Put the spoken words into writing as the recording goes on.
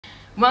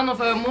one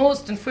of our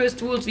most and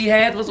first rules we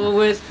had was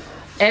always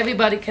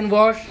everybody can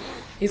wash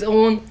his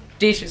own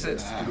dishes.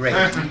 Great.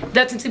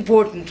 That's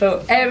important.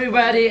 So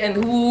everybody and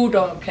who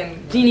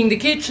can cleaning the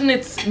kitchen.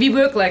 We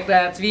work like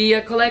that. We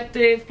are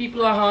collective.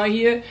 People are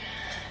here.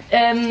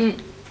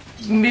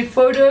 With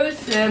photos,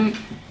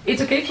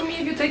 it's okay for me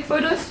if you take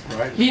photos.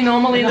 Right. We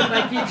normally in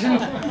the kitchen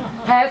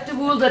have the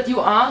rule that you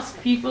ask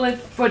people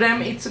if for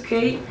them it's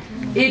okay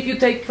if you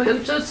take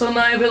photos. So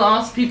now I will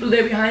ask people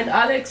there behind.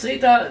 Alex,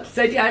 Rita,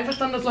 seid ihr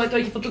einverstanden, dass Leute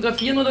euch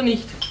fotografieren oder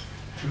nicht?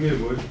 Mir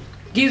wurscht.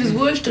 Dieses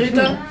wurscht,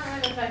 Rita.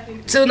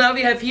 So now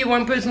we have here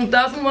one person who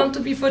doesn't want to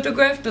be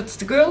photographed. That's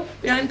the girl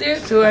behind there.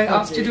 So I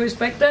asked you to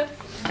respect that.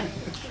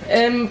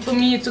 For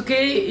me it's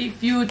okay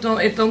if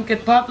it don't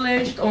get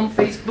published on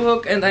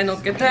Facebook and I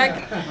don't get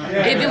tagged.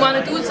 If you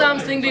want to do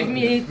something with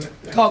me,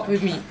 talk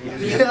with me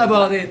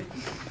about it.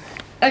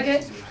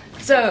 Okay?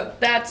 So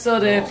that's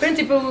the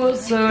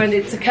principles. So, and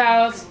it's a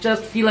chaos.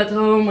 Just feel at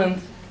home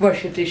and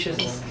wash your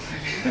dishes.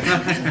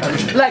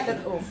 Like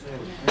at home.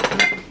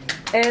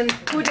 And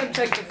Gudrun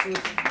check the food.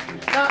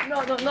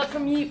 No, not for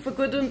me, for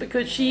Gudrun,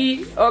 because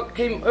she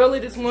came early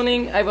this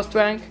morning. I was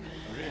drunk.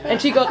 And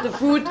she got the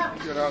food,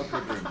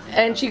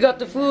 and she got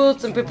the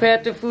foods and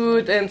prepared the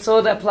food, and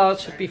so the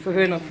applause should be for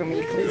her, not for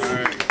me, please.